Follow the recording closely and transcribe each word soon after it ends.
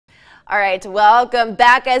All right, welcome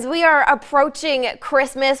back. As we are approaching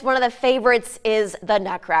Christmas, one of the favorites is the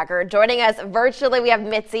Nutcracker. Joining us virtually, we have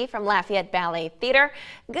Mitzi from Lafayette Ballet Theater.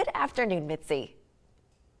 Good afternoon, Mitzi.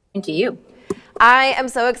 And to you. I am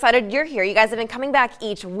so excited you're here. You guys have been coming back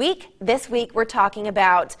each week. This week, we're talking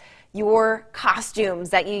about your costumes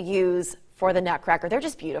that you use for the Nutcracker. They're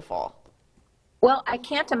just beautiful. Well, I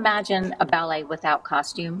can't imagine a ballet without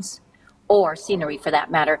costumes. Or scenery for that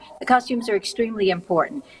matter. The costumes are extremely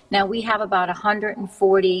important. Now we have about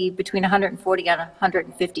 140, between 140 and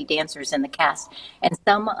 150 dancers in the cast. And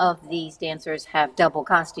some of these dancers have double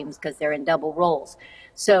costumes because they're in double roles.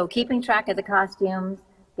 So keeping track of the costumes,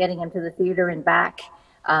 getting them to the theater and back,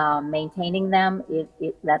 maintaining them,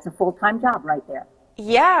 that's a full-time job right there.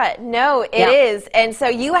 Yeah, no, it is. And so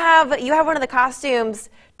you have one of the costumes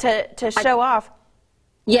to show off.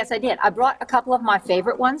 Yes, I did. I brought a couple of my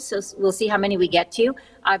favorite ones, so we'll see how many we get to.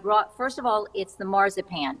 I brought, first of all, it's the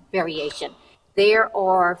marzipan variation. There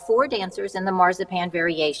are 4 dancers in the marzipan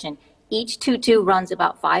variation. Each tutu runs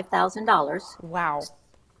about $5,000. Wow.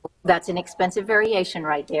 That's an expensive variation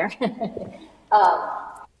right there.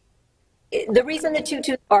 The reason the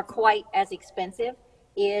tutus are quite as expensive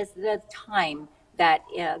is the time that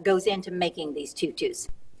goes into making these tutus.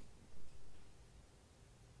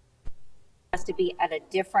 Has to be at a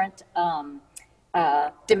different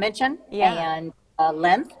dimension and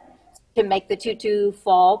length to make the tutu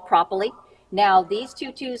fall properly. Now, these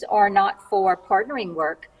tutus are not for partnering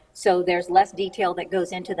work, so there's less detail that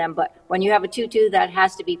goes into them. But when you have a tutu that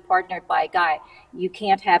has to be partnered by a guy, you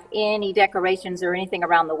can't have any decorations or anything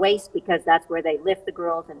around the waist because that's where they lift the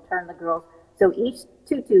girls and turn the girls. So each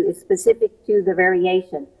tutu is specific to the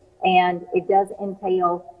variation, and it does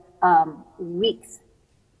entail weeks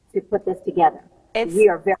to put this together. We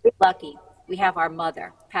are very lucky. We have our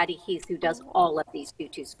mother, Patty Heath, who does all of these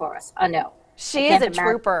tutus for us. I know. She is a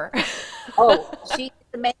trooper. Oh, she's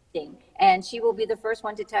amazing. And she will be the first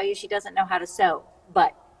one to tell you she doesn't know how to sew,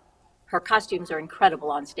 but her costumes are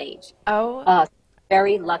incredible on stage. Oh.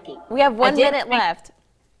 Very lucky. We have 1 minute left.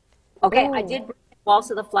 Okay, Ooh. I did bring Waltz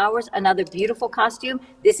of the Flowers, another beautiful costume.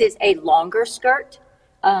 This is a longer skirt.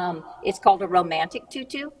 It's called a romantic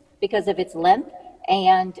tutu because of its length.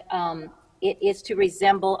 And it is to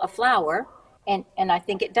resemble a flower, and I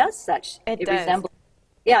think it does such. It does. Resembles,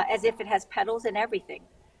 yeah, as if it has petals and everything.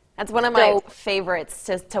 That's one of my favorites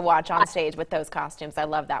to watch on stage with those costumes. I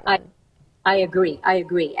love that one. I agree.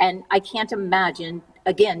 And I can't imagine,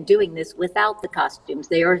 again, doing this without the costumes.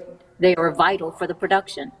 They are vital for the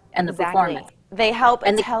production and the performance. They help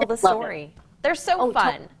and tell the story. They're so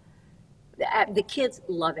fun. The kids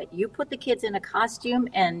love it. You put the kids in a costume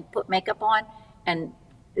and put makeup on, and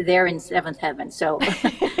they're in 7th heaven. So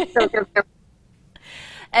they're very.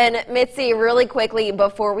 And Mitzi, really quickly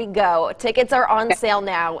before we go, tickets are on sale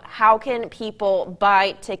now. How can people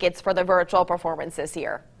buy tickets for the virtual performance this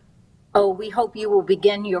year? Oh, we hope you will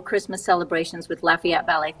begin your Christmas celebrations with Lafayette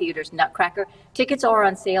Ballet Theater's Nutcracker. Tickets are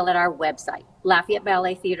on sale at our website,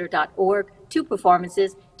 LafayetteBalletTheater.org. 2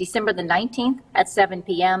 performances, December the 19th at 7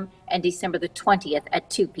 p.m. and December the 20th at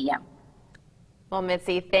 2 p.m. Well,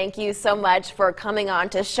 Mitzi, thank you so much for coming on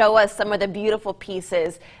to show us some of the beautiful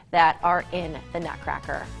pieces that are in the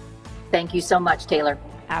Nutcracker. Thank you so much, Taylor.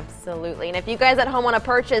 Absolutely. And if you guys at home want to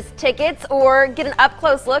purchase tickets or get an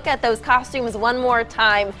up-close look at those costumes one more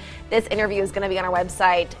time, this interview is going to be on our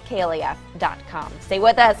website, KLAF.com. Stay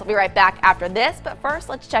with us. We'll be right back after this, but first,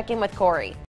 let's check in with Corey.